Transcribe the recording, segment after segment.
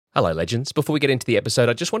Hello, legends. Before we get into the episode,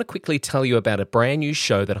 I just want to quickly tell you about a brand new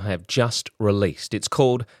show that I have just released. It's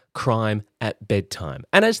called Crime at Bedtime.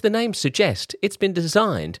 And as the name suggests, it's been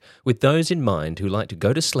designed with those in mind who like to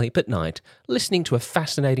go to sleep at night listening to a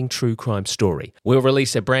fascinating true crime story. We'll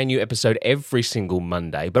release a brand new episode every single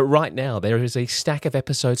Monday, but right now there is a stack of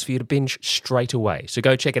episodes for you to binge straight away. So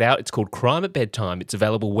go check it out. It's called Crime at Bedtime. It's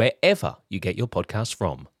available wherever you get your podcasts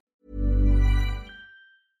from.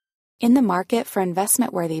 In the market for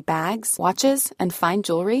investment-worthy bags, watches, and fine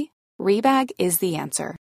jewelry, Rebag is the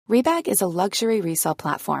answer. Rebag is a luxury resale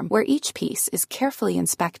platform where each piece is carefully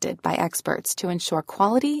inspected by experts to ensure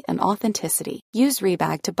quality and authenticity. Use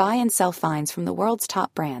Rebag to buy and sell finds from the world's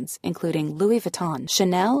top brands, including Louis Vuitton,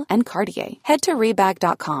 Chanel, and Cartier. Head to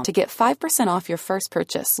Rebag.com to get 5% off your first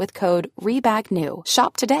purchase with code REBAGNEW.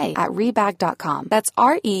 Shop today at Rebag.com. That's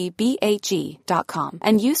REBAG.com.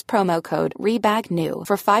 And use promo code REBAGNEW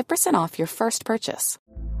for 5% off your first purchase.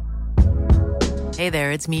 Hey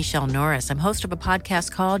there, it's Michelle Norris. I'm host of a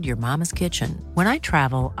podcast called Your Mama's Kitchen. When I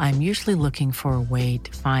travel, I'm usually looking for a way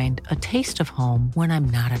to find a taste of home when I'm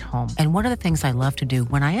not at home. And one of the things I love to do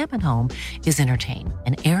when I am at home is entertain.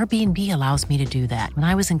 And Airbnb allows me to do that. When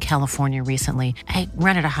I was in California recently, I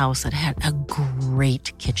rented a house that had a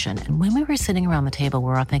great kitchen. And when we were sitting around the table, we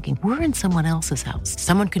were all thinking, we're in someone else's house.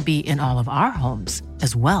 Someone could be in all of our homes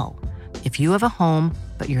as well. If you have a home,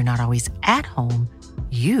 but you're not always at home,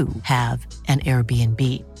 you have an Airbnb.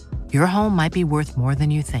 Your home might be worth more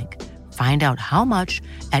than you think. Find out how much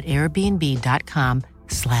at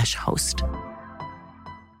airbnb.com/host.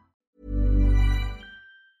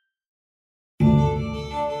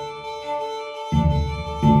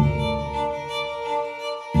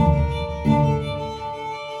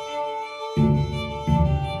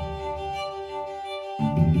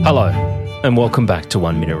 Hello, and welcome back to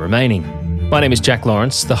 1 Minute Remaining. My name is Jack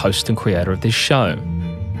Lawrence, the host and creator of this show.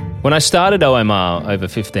 When I started OMR over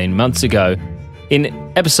 15 months ago, in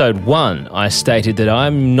episode 1, I stated that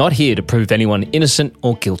I'm not here to prove anyone innocent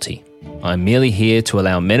or guilty. I'm merely here to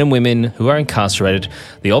allow men and women who are incarcerated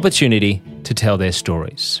the opportunity to tell their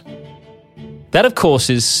stories. That, of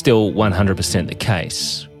course, is still 100% the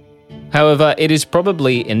case. However, it is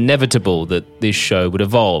probably inevitable that this show would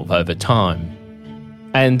evolve over time.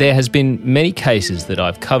 And there has been many cases that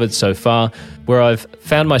I've covered so far where I've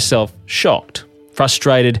found myself shocked,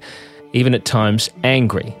 frustrated, even at times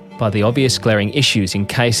angry by the obvious glaring issues in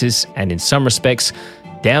cases and, in some respects,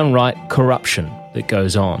 downright corruption that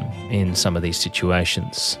goes on in some of these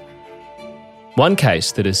situations. One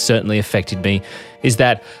case that has certainly affected me is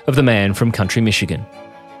that of the man from country Michigan.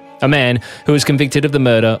 A man who was convicted of the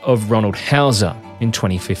murder of Ronald Hauser in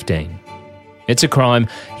 2015. It's a crime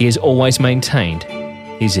he has always maintained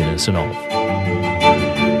he's innocent of.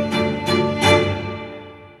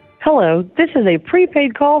 Hello, this is a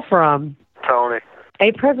prepaid call from Tony.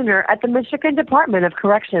 a prisoner at the Michigan Department of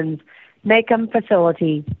Corrections, Macomb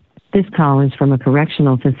facility. This call is from a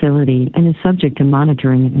correctional facility and is subject to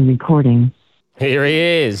monitoring and recording. Here he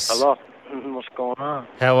is. Hello. What's going on?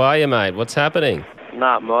 How are you, mate? What's happening?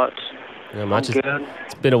 Not much. Not much. I'm good.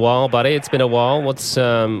 It's been a while, buddy. It's been a while.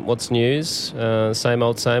 What's news? Same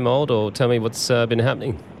old, or tell me what's been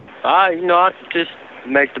happening. I just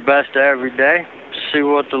make the best of every day. See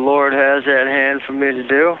what the Lord has at hand for me to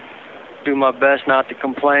do. Do my best not to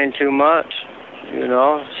complain too much.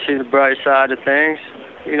 See the bright side of things.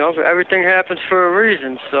 Everything happens for a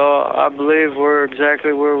reason. So I believe we're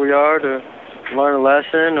exactly where we are to learn a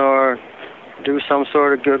lesson or do some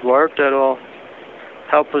sort of good work that'll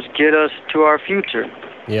help us get us to our future.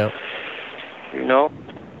 Yeah. We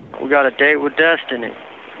got a date with destiny.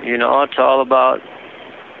 It's all about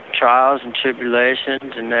trials and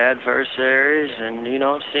tribulations and adversaries and,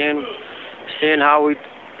 seeing how we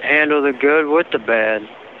handle the good with the bad.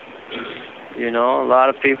 A lot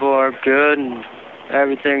of people are good and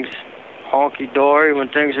everything's honky-dory when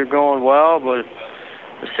things are going well, but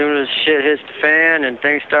as soon as shit hits the fan and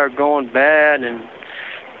things start going bad and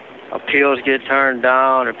appeals get turned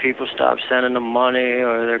down or people stop sending them money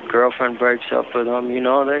or their girlfriend breaks up with them,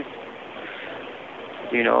 they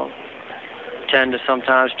tend to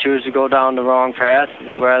sometimes choose to go down the wrong path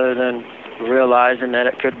rather than realizing that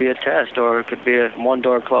it could be a test or it could be one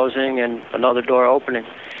door closing and another door opening,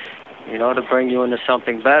 to bring you into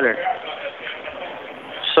something better.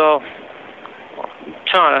 So I'm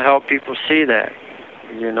trying to help people see that,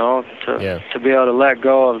 to be able to let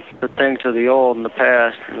go of the things of the old in the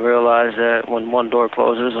past and realize that when one door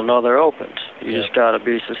closes, another opens. You just got to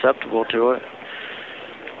be susceptible to it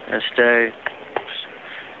and stay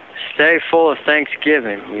full of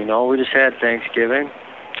Thanksgiving. We just had Thanksgiving.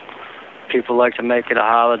 people like to make it a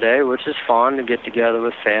holiday, which is fun to get together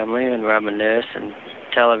with family and reminisce and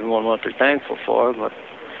tell everyone what they're thankful for. But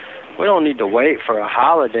we don't need to wait for a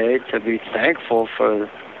holiday to be thankful for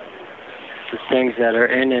the things that are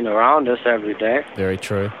in and around us every day. Very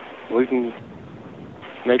true. We can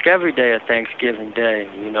make every day a Thanksgiving day,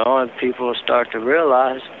 and people will start to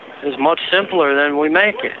realize it's much simpler than we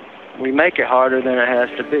make it. We make it harder than it has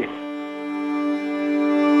to be.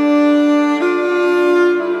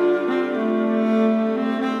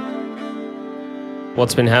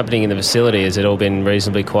 What's been happening in the facility? Has it all been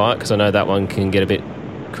reasonably quiet? Because I know that one can get a bit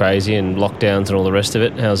crazy and lockdowns and all the rest of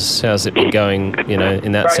it. How's it been going,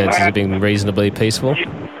 in that sense? Has it been reasonably peaceful?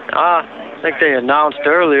 I think they announced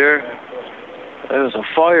earlier there was a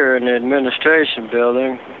fire in the administration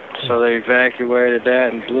building, so they evacuated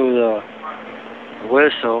that and blew the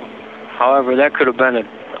whistle. However, that could have been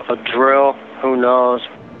a drill, who knows.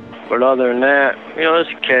 But other than that, there's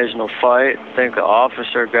occasional fight. I think the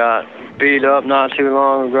officer got beat up not too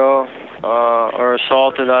long ago, or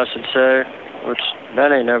assaulted, I should say, which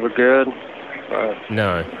that ain't never good.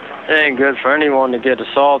 No. It ain't good for anyone to get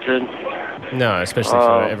assaulted. No, especially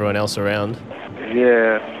for everyone else around.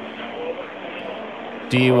 Yeah.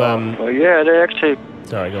 Do you, Well, yeah, they actually...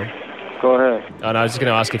 Sorry, go on. Go ahead. Oh, no, I was just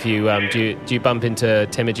going to ask if you, do you bump into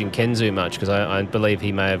Temujin Kenzu much? Because I believe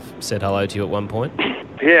he may have said hello to you at one point.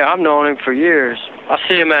 Yeah, I've known him for years. I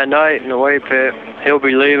see him at night in the weight pit. He'll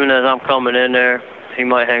be leaving as I'm coming in there. He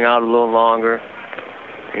might hang out a little longer.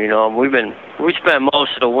 We spent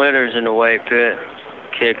most of the winters in the weight pit,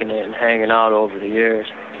 kicking it and hanging out over the years.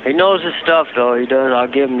 He knows his stuff, though. He does. I'll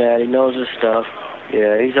give him that. He knows his stuff.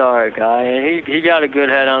 Yeah, he's all right guy, and he got a good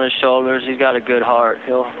head on his shoulders. He's got a good heart.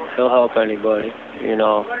 He'll help anybody.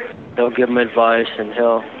 He'll give him advice, and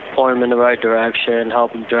he'll point him in the right direction,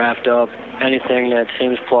 help him draft up anything that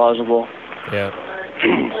seems plausible. Yeah.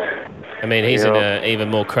 I mean, he's in an even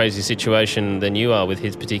more crazy situation than you are with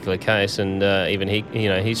his particular case, and even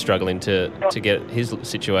he's struggling to get his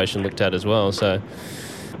situation looked at as well. So,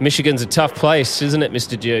 Michigan's a tough place, isn't it,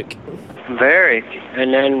 Mr. Duke? Very.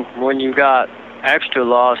 And then when you got extra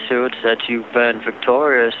lawsuits that you've been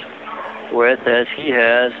victorious with, as he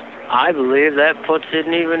has, I believe that puts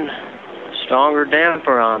an even stronger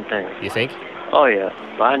damper on things. You think? Oh, yeah.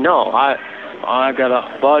 I know. I got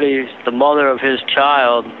a buddy, the mother of his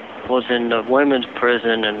child was in the women's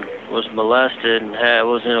prison and was molested and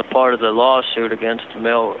was in a part of the lawsuit against the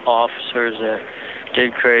male officers that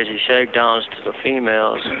did crazy shakedowns to the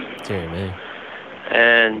females. Dear me.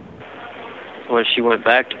 And when she went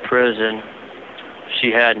back to prison, she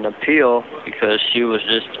had an appeal because she was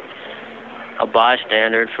just a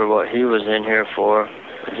bystander for what he was in here for.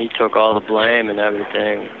 And he took all the blame and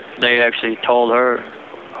everything. They actually told her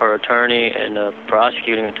attorney and the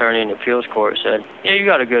prosecuting attorney in the appeals court said, yeah, you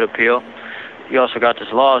got a good appeal. You also got this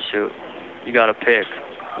lawsuit. You got to pick.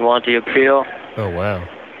 You want the appeal? Oh, wow.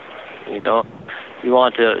 You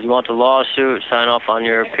want the lawsuit, sign off on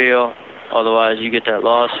your appeal. Otherwise, you get that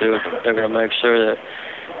lawsuit. They're going to make sure that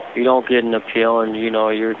you don't get an appeal and,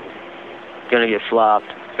 you're going to get flopped.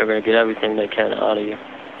 They're going to get everything they can out of you.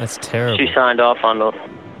 That's terrible. She signed off on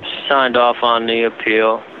the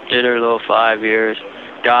appeal, did her little 5 years,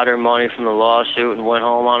 got her money from the lawsuit, and went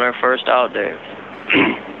home on her first out day.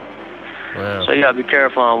 Wow. So you got to be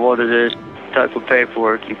careful on what it is, type of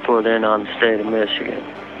paperwork you put in on the state of Michigan,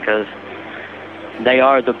 because they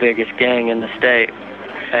are the biggest gang in the state,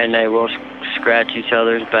 and they will scratch each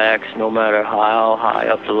other's backs no matter how high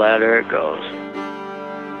up the ladder it goes.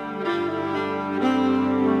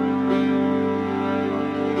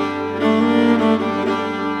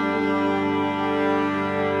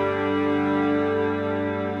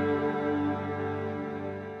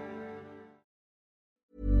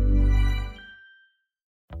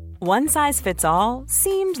 One size fits all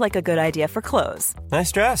seemed like a good idea for clothes.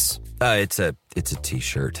 Nice dress. It's a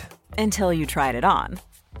t-shirt. Until you tried it on.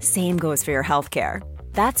 Same goes for your healthcare.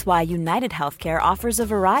 That's why United Healthcare offers a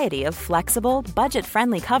variety of flexible,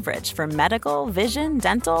 budget-friendly coverage for medical, vision,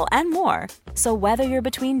 dental, and more. So whether you're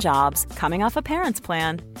between jobs, coming off a parent's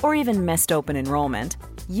plan, or even missed open enrollment,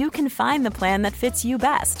 you can find the plan that fits you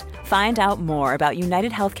best. Find out more about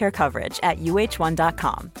United Healthcare coverage at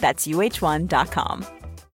uh1.com. That's uh1.com.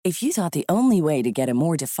 If you thought the only way to get a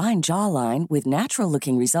more defined jawline with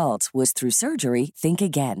natural-looking results was through surgery, think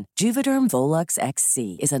again. Juvederm Volux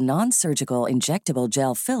XC is a non-surgical injectable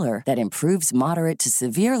gel filler that improves moderate to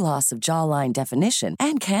severe loss of jawline definition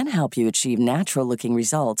and can help you achieve natural-looking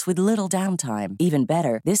results with little downtime. Even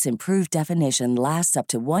better, this improved definition lasts up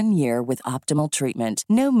to 1 year with optimal treatment.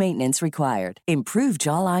 No maintenance required. Improve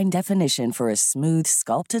jawline definition for a smooth,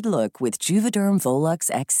 sculpted look with Juvederm Volux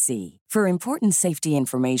XC. For important safety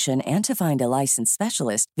information and to find a licensed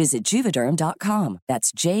specialist, visit Juvederm.com.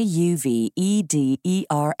 That's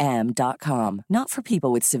JUVEDERM.com. Not for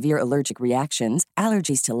people with severe allergic reactions,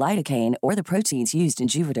 allergies to lidocaine, or the proteins used in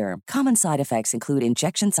Juvederm. Common side effects include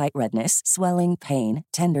injection site redness, swelling, pain,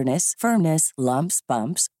 tenderness, firmness, lumps,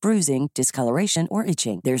 bumps, bruising, discoloration, or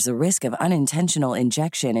itching. There's a risk of unintentional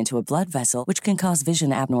injection into a blood vessel, which can cause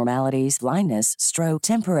vision abnormalities, blindness, stroke,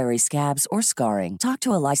 temporary scabs, or scarring. Talk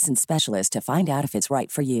to a licensed specialist to find out if it's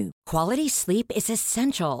right for you. Quality sleep is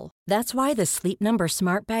essential. That's why the Sleep Number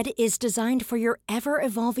Smart Bed is designed for your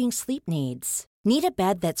ever-evolving sleep needs. Need a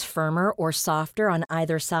bed that's firmer or softer on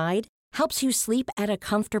either side? Helps you sleep at a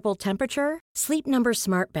comfortable temperature? Sleep Number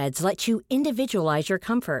Smart Beds let you individualize your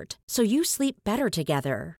comfort, so you sleep better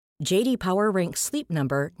together. J.D. Power ranks Sleep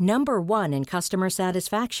Number number 1 in customer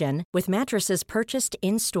satisfaction with mattresses purchased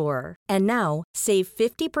in-store. And now, save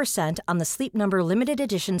 50% on the Sleep Number Limited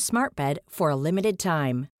Edition Smart Bed for a limited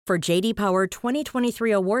time. For J.D. Power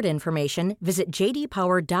 2023 award information, visit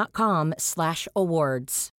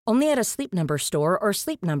jdpower.com/awards. Only at a Sleep Number store or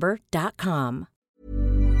sleepnumber.com.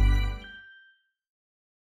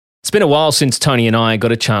 It's been a while since Tony and I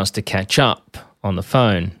got a chance to catch up on the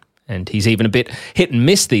phone. And he's even a bit hit and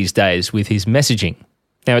miss these days with his messaging.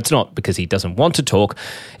 Now, it's not because he doesn't want to talk,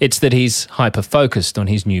 it's that he's hyper-focused on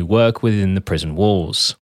his new work within the prison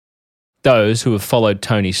walls. Those who have followed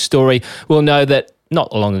Tony's story will know that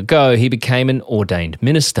not long ago he became an ordained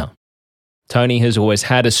minister. Tony has always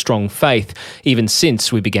had a strong faith, even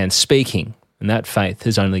since we began speaking, and that faith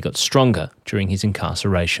has only got stronger during his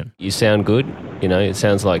incarceration. You sound good, it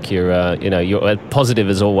sounds like you're positive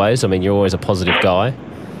as always. I mean, you're always a positive guy.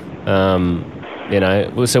 So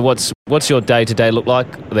what's your day-to-day look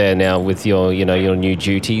like there now with your new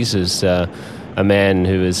duties as a man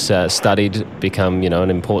who has studied, become,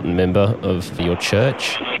 an important member of your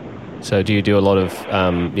church? So do you do a lot of,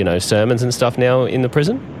 sermons and stuff now in the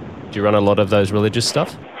prison? Do you run a lot of those religious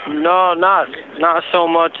stuff? No, not so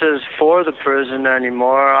much as for the prison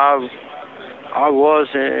anymore. I was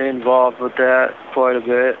involved with that quite a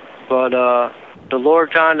bit, but the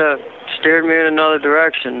Lord kind of steered me in another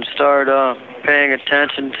direction, started paying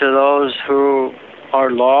attention to those who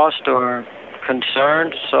are lost or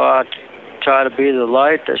concerned. So I try to be the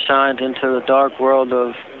light that shines into the dark world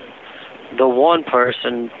of the one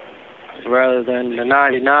person rather than the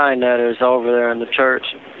 99 that is over there in the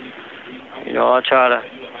church.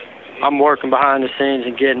 I'm working behind the scenes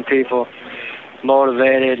and getting people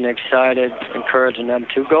motivated and excited, encouraging them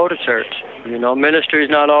to go to church. Ministry is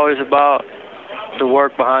not always about the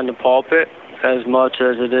work behind the pulpit as much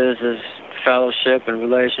as it is as fellowship and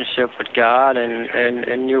relationship with God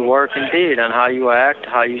and your work indeed, on how you act,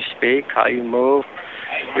 how you speak, how you move,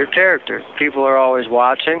 your character. People are always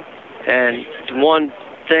watching, and one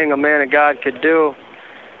thing a man of God could do,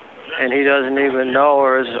 and he doesn't even know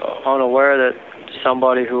or is unaware that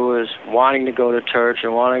somebody who is wanting to go to church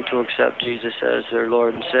and wanting to accept Jesus as their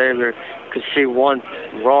Lord and Savior could see one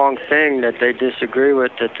wrong thing that they disagree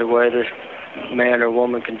with, that the way this man or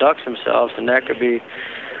woman conducts themselves, and that could be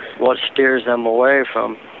what steers them away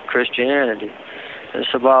from Christianity.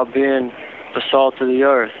 It's about being the salt of the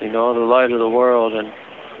earth, the light of the world, and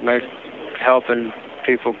helping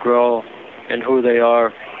people grow in who they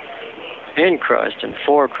are in Christ and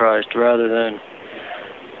for Christ, rather than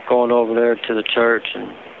going over there to the church.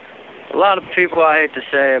 And a lot of people, I hate to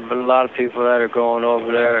say it, but a lot of people that are going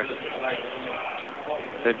over there,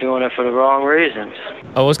 they're doing it for the wrong reasons.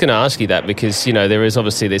 I was going to ask you that because, there is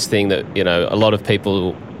obviously this thing that, a lot of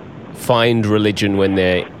people find religion when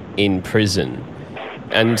they're in prison.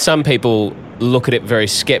 And some people look at it very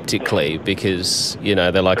skeptically because,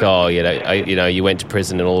 they're like, you went to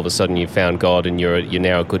prison and all of a sudden you found God and you're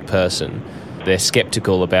now a good person. They're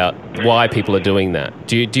skeptical about why people are doing that.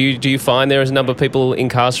 Do you find there is a number of people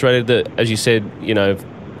incarcerated that, as you said,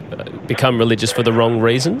 become religious for the wrong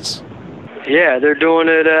reasons? Yeah, they're doing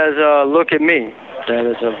it as look at me. That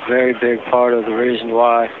is a very big part of the reason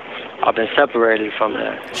why I've been separated from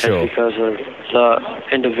that. Sure. It's because of the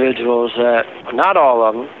individuals that, not all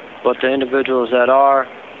of them, but the individuals that are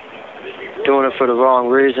doing it for the wrong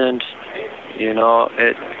reasons,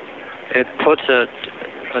 it puts a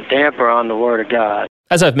damper on the Word of God.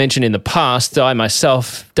 As I've mentioned in the past, I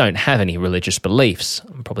myself don't have any religious beliefs.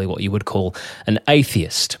 I'm probably what you would call an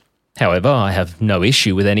atheist. However, I have no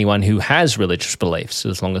issue with anyone who has religious beliefs,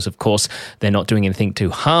 as long as, of course, they're not doing anything to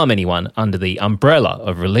harm anyone under the umbrella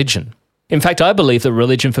of religion. In fact, I believe that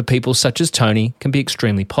religion for people such as Tony can be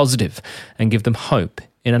extremely positive and give them hope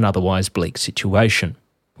in an otherwise bleak situation.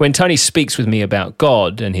 When Tony speaks with me about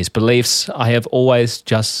God and his beliefs, I have always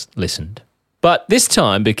just listened. But this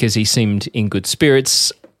time, because he seemed in good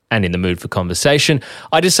spirits and in the mood for conversation,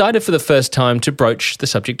 I decided for the first time to broach the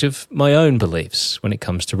subject of my own beliefs when it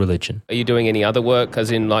comes to religion. Are you doing any other work,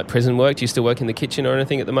 as in like prison work? Do you still work in the kitchen or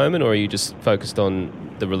anything at the moment, or are you just focused on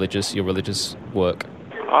your religious work?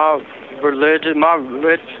 My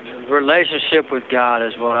relationship with God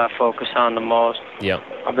is what I focus on the most. Yeah.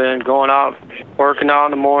 I've been going out, working out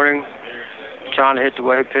in the morning, trying to hit the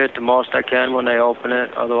weight pit the most I can when they open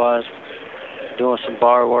it. Otherwise, doing some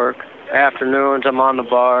bar work. Afternoons, I'm on the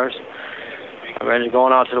bars. I've been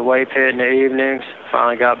going out to the weight pit in the evenings.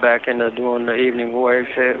 Finally got back into doing the evening weight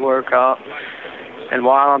pit workout. And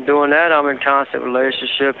while I'm doing that, I'm in constant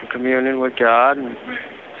relationship and communion with God, and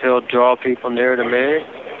He'll draw people near to me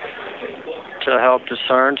to help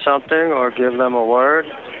discern something or give them a word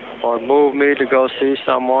or move me to go see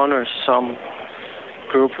someone or some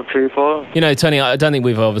group of people. You know, Tony, I don't think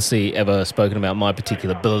we've obviously ever spoken about my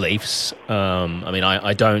particular beliefs.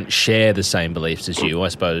 I don't share the same beliefs as you. I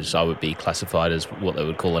suppose I would be classified as what they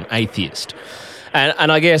would call an atheist.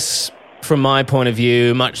 And I guess from my point of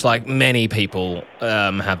view, much like many people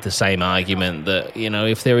have the same argument that, you know,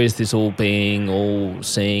 if there is this all-being,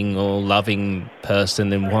 all-seeing, all-loving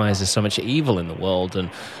person, then why is there so much evil in the world?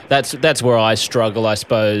 And that's where I struggle, I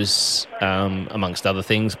suppose, amongst other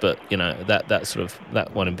things, but, you know, that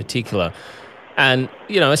one in particular. And,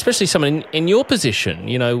 you know, especially someone in your position,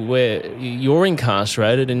 you know, where you're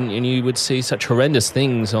incarcerated and you would see such horrendous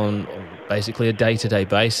things on basically a day-to-day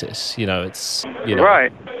basis. You know, it's... You know,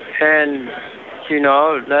 right. And, you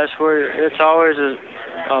know, that's where it's always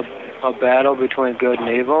a battle between good and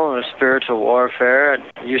evil and a spiritual warfare. And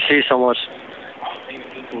you see so much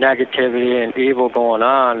negativity and evil going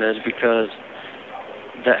on is because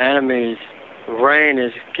the enemy's reign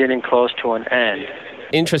is getting close to an end.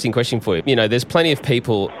 Interesting question for you. You know, there's plenty of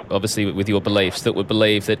people, obviously, with your beliefs that would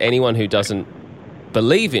believe that anyone who doesn't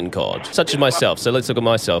believe in God, such as myself. So let's look at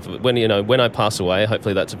myself. When I pass away,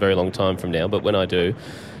 hopefully that's a very long time from now, but when I do,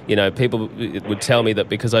 you know, people would tell me that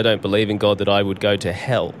because I don't believe in God that I would go to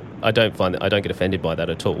hell. I don't get offended by that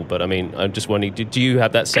at all. But I mean, I'm just wondering, do you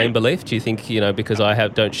have that same belief? Do you think, you know, because I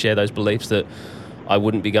don't share those beliefs that I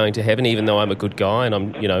wouldn't be going to heaven, even though I'm a good guy and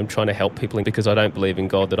I'm, you know, trying to help people, because I don't believe in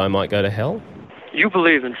God that I might go to hell? You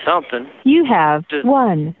believe in something. You have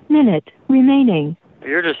 1 minute remaining.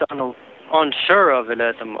 You're just unsure of it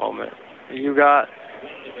at the moment. You got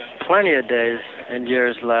plenty of days and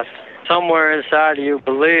years left. Somewhere inside of you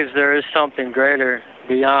believes there is something greater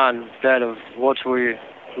beyond that of what we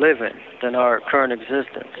live in than our current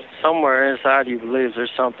existence. Somewhere inside you believes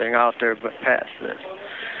there's something out there but past this.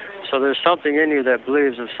 So there's something in you that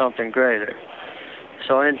believes of something greater.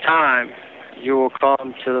 So in time, you will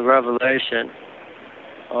come to the revelation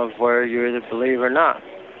of where you either believe or not.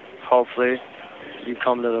 Hopefully, you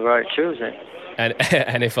come to the right choosing. And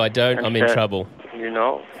if I don't, I'm in trouble. You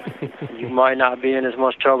know, you might not be in as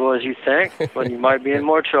much trouble as you think, but you might be in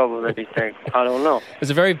more trouble than you think. I don't know.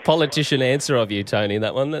 It's a very politician answer of you, Tony,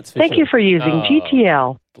 that one. That's for Thank sure. you for using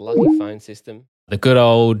GTL. Bloody phone system. The good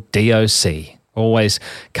old DOC, always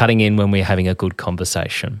cutting in when we're having a good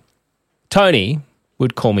conversation. Tony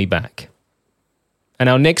would call me back. And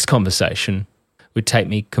our next conversation would take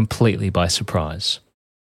me completely by surprise.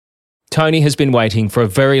 Tony has been waiting for a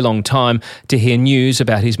very long time to hear news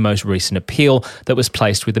about his most recent appeal that was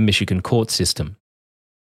placed with the Michigan court system.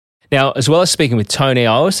 Now, as well as speaking with Tony,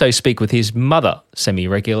 I also speak with his mother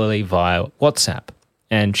semi-regularly via WhatsApp,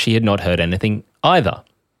 and she had not heard anything either,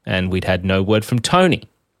 and we'd had no word from Tony.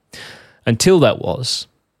 Until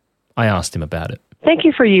I asked him about it. Thank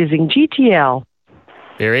you for using GTL.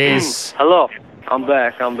 There he is. Hello. I'm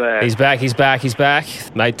back. He's back.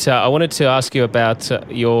 Mate, I wanted to ask you about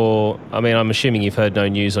I'm assuming you've heard no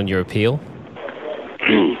news on your appeal?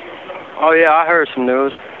 Oh, yeah, I heard some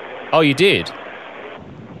news. Oh, you did?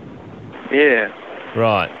 Yeah.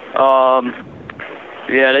 Right.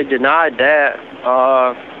 Yeah, they denied that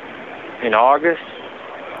in August.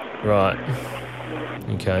 Right.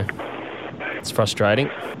 Okay. It's frustrating.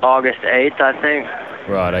 August 8th, I think.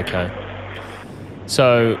 Right, okay.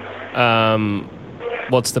 So,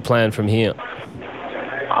 what's the plan from here?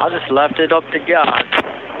 I just left it up to God.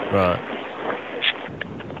 Right.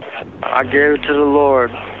 I gave it to the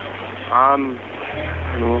Lord.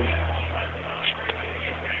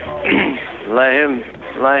 Let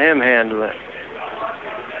him handle it.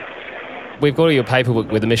 We've got all your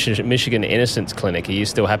paperwork with the Michigan Innocence Clinic. Are you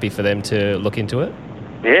still happy for them to look into it?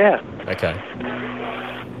 Yeah. Okay.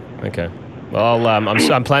 Well,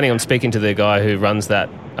 I'm planning on speaking to the guy who runs that,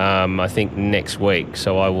 I think, next week.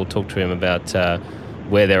 So I will talk to him about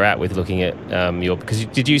where they're at with looking at because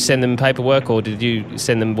did you send them paperwork or did you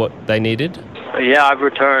send them what they needed? Yeah, I've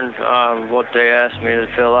returned what they asked me to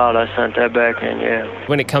fill out. I sent that back in, yeah.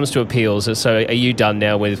 When it comes to appeals, so are you done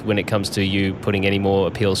now with when it comes to you putting any more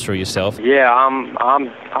appeals through yourself? Yeah,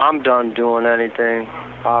 I'm done doing anything.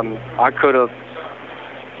 I could have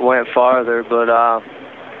went farther, but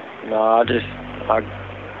no,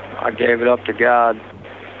 I gave it up to God.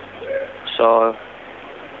 So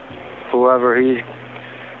whoever he's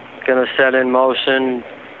gonna set in motion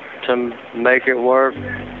to make it work,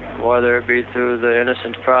 whether it be through the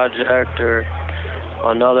Innocence Project or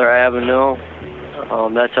another avenue,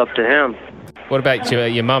 that's up to him. What about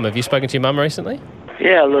your mum? Have you spoken to your mum recently?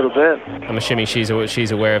 Yeah, a little bit. I'm assuming she's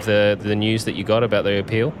aware of the news that you got about the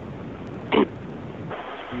appeal?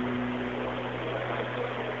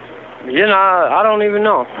 You know, I don't even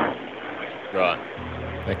know. Right.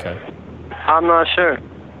 Okay. I'm not sure.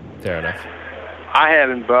 Fair enough. I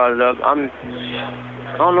haven't brought it up. I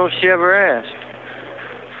don't know if she ever asked.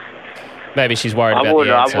 Maybe she's worried about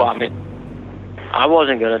the answer. I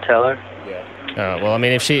wasn't going to tell her. Yeah. Well, I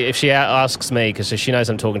mean, if she asks me, because she knows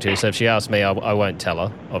I'm talking to her, so if she asks me, I won't tell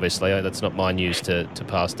her, obviously. That's not my news to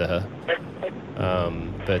pass to her.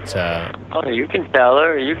 Oh, you can tell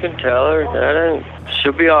her. You can tell her.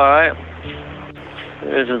 She'll be all right.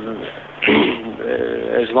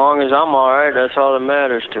 As long as I'm all right, that's all that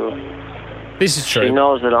matters to her. This is true. She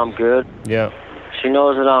knows that I'm good. Yeah. She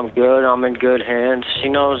knows that I'm good. I'm in good hands. She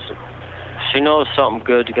knows something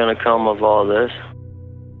good's going to come of all this.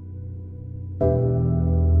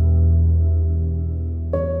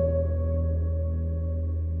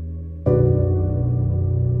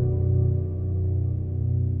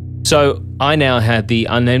 So I now had the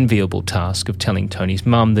unenviable task of telling Tony's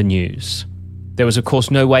mum the news. There was, of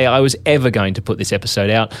course, no way I was ever going to put this episode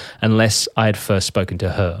out unless I had first spoken to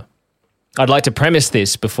her. I'd like to premise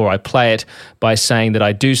this before I play it by saying that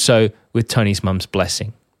I do so with Tony's mum's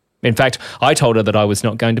blessing. In fact, I told her that I was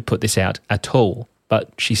not going to put this out at all,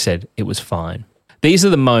 but she said it was fine. These are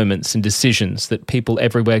the moments and decisions that people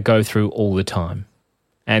everywhere go through all the time.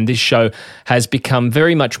 And this show has become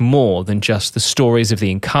very much more than just the stories of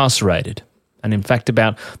the incarcerated, and in fact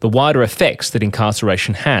about the wider effects that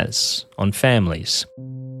incarceration has on families.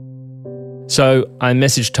 So I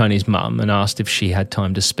messaged Tony's mum and asked if she had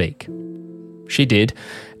time to speak. She did,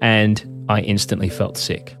 and I instantly felt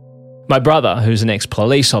sick. My brother, who's an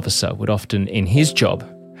ex-police officer, would often, in his job,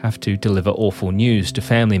 have to deliver awful news to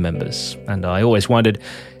family members, and I always wondered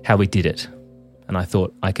how he did it, and I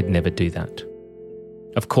thought I could never do that.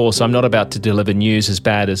 Of course, I'm not about to deliver news as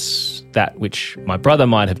bad as that which my brother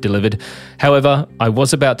might have delivered. However, I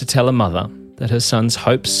was about to tell a mother that her son's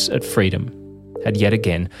hopes at freedom had yet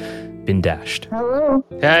again been dashed. Hello.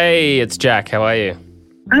 Hey, it's Jack. How are you?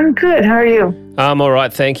 I'm good. How are you? I'm all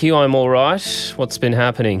right, thank you. I'm all right. What's been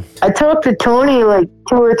happening? I talk to Tony like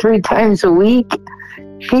 2 or 3 times a week.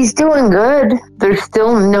 He's doing good. There's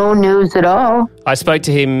still no news at all. I spoke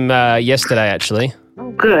to him yesterday, actually.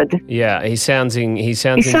 Oh, good. Yeah, he sounds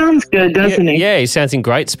good, doesn't he? Yeah, he sounds in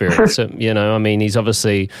great spirits. So, I mean, he's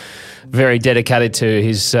obviously very dedicated to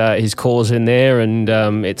his cause in there, and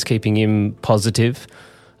it's keeping him positive.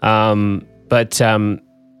 But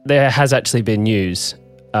there has actually been news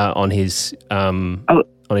on his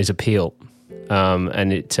appeal,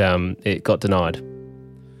 and it got denied.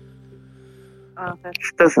 Oh, that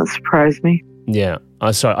doesn't surprise me. Yeah,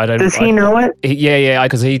 I'm sorry. I don't. Does he know it? Yeah.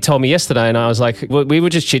 Because he told me yesterday, and I was like, we were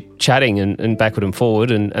just chatting and backward and forward,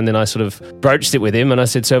 and then I sort of broached it with him, and I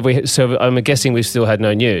said, so I'm guessing we've still had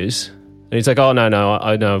no news. And he's like, oh no,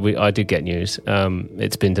 I know, I did get news.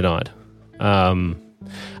 It's been denied. And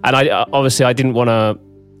I obviously I didn't want to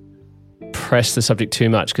press the subject too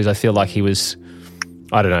much because I feel like he was,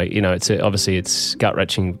 I don't know, it's gut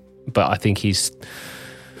wrenching, but I think he's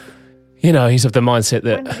of the mindset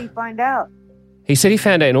that. When did he find out? He said he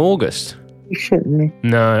found out in August. He shouldn't have.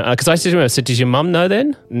 No, because I said to him, does your mum know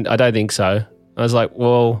then? I don't think so. I was like,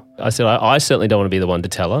 well, I said, I certainly don't want to be the one to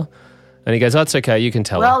tell her. And he goes, that's okay, you can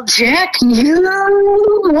tell her. Well, Jack, you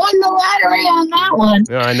won the lottery on that one.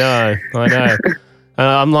 I know.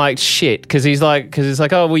 I'm like, shit, because it's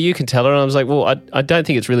like, oh, well, you can tell her. And I was like, well, I don't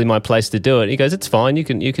think it's really my place to do it. He goes, it's fine, you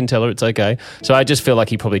can tell her, it's okay. So I just feel like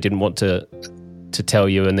he probably didn't want to tell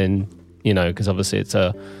you, and then, because obviously it's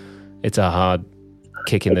a hard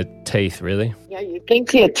kick in the teeth, really. Yeah, you'd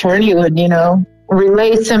think the attorney would,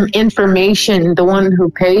 relay some information, the one who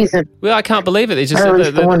pays him. Well, I can't believe it. It's just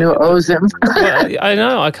the one who owes him. Well, I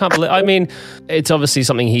know. I can't believe. I mean, it's obviously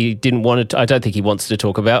something he didn't want to. I don't think he wants to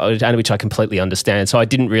talk about, and which I completely understand. So I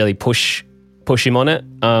didn't really push him on it.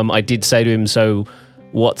 I did say to him, "So,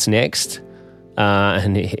 what's next?"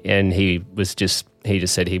 And he just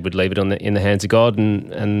said he would leave it in the hands of God,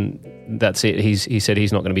 and that's it. He said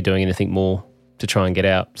he's not going to be doing anything more to try and get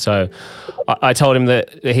out. So I told him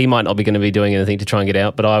that he might not be going to be doing anything to try and get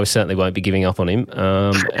out, but I certainly won't be giving up on him.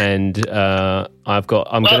 An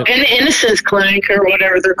innocence clinic or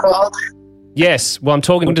whatever they're called. Yes, well, I'm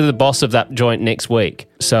talking to the boss of that joint next week,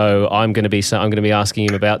 so I'm going to be asking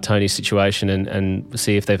him about Tony's situation and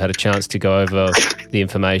see if they've had a chance to go over the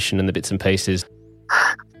information and the bits and pieces.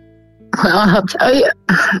 Well, I'll tell you,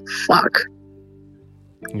 fuck.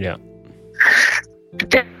 Yeah.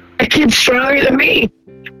 That kid's stronger than me.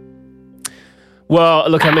 Well,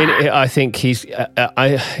 look, I mean, I think his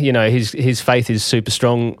faith is super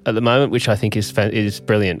strong at the moment, which I think is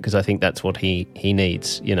brilliant because I think that's what he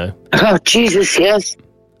needs, you know. Oh, Jesus, yes.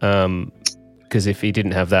 Because if he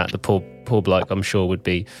didn't have that, the poor bloke, I'm sure, would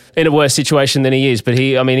be in a worse situation than he is. But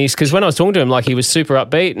he's because when I was talking to him, like, he was super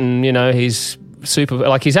upbeat and, you know, he's super,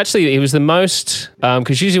 like, he was the most,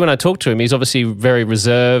 because usually when I talk to him, he's obviously very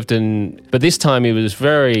reserved, but this time he was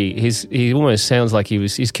he almost sounds like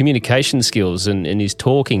his communication skills and his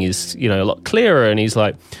talking is, you know, a lot clearer, and he's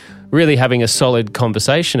like really having a solid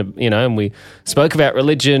conversation, you know, and we spoke about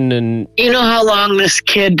religion and... You know how long this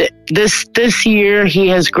kid, this year, he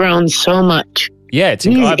has grown so much. Yeah,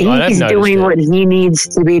 he's doing what he needs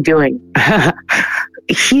to be doing.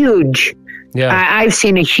 Huge. Yeah, I've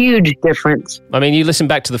seen a huge difference. I mean, you listen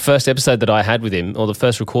back to the first episode that I had with him, or the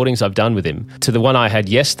first recordings I've done with him, to the one I had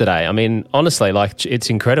yesterday. I mean, honestly, like, it's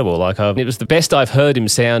incredible. Like, it was the best I've heard him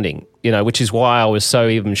sounding, you know, which is why I was so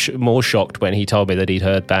even more shocked when he told me that he'd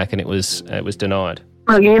heard back and it was denied.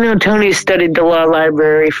 Well, you know, Tony studied the law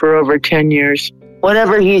library for over 10 years.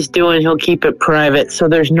 Whatever he's doing, he'll keep it private, so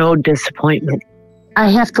there's no disappointment. I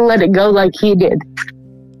have to let it go like he did.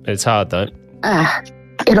 It's hard, though.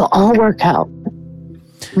 It'll all work out.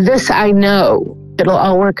 This I know. It'll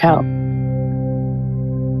all work out.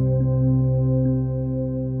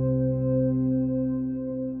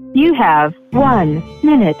 You have 1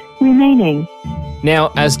 minute remaining.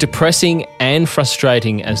 Now, as depressing and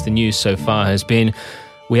frustrating as the news so far has been,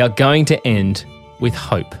 we are going to end with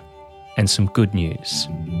hope and some good news.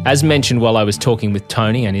 As mentioned while I was talking with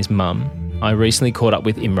Tony and his mum, I recently caught up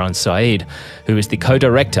with Imran Saeed, who is the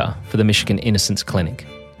co-director for the Michigan Innocence Clinic.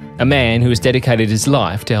 A man who has dedicated his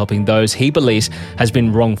life to helping those he believes has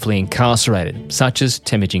been wrongfully incarcerated, such as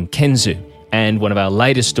Temujin Kenzu, and one of our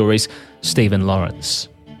latest stories, Stephen Lawrence.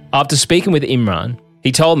 After speaking with Imran,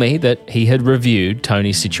 he told me that he had reviewed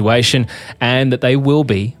Tony's situation and that they will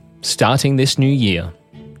be, starting this new year,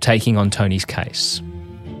 taking on Tony's case.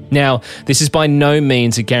 Now, this is by no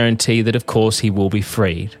means a guarantee that, of course, he will be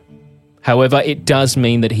freed. However, it does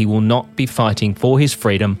mean that he will not be fighting for his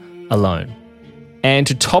freedom alone. And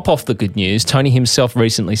to top off the good news, Tony himself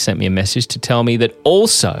recently sent me a message to tell me that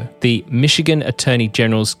also the Michigan Attorney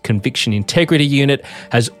General's Conviction Integrity Unit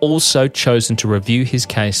has also chosen to review his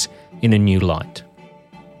case in a new light.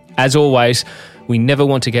 As always, we never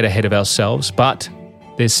want to get ahead of ourselves, but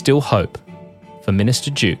there's still hope for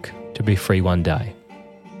Minister Duke to be free one day.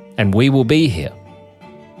 And we will be here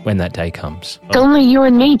when that day comes. It's only you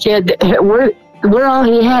and me, kid. We're all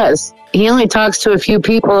he has. He only talks to a few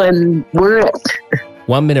people and we're it.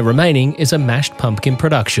 1 Minute Remaining is a Mashed Pumpkin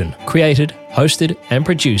production, created, hosted and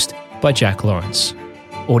produced by Jack Lawrence.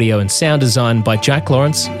 Audio and sound design by Jack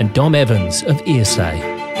Lawrence and Dom Evans of ESA.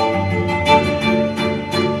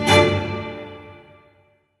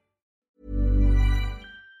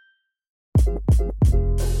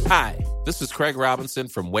 Hi, this is Craig Robinson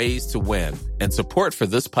from Ways to Win, and support for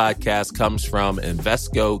this podcast comes from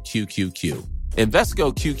Invesco QQQ.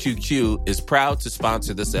 Invesco QQQ is proud to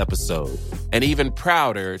sponsor this episode, and even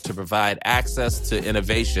prouder to provide access to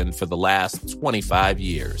innovation for the last 25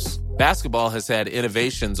 years. Basketball has had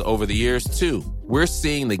innovations over the years, too. We're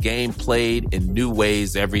seeing the game played in new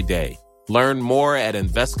ways every day. Learn more at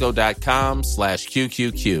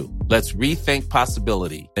Invesco.com/QQQ. Let's rethink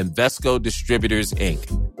possibility. Invesco Distributors,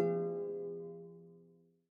 Inc.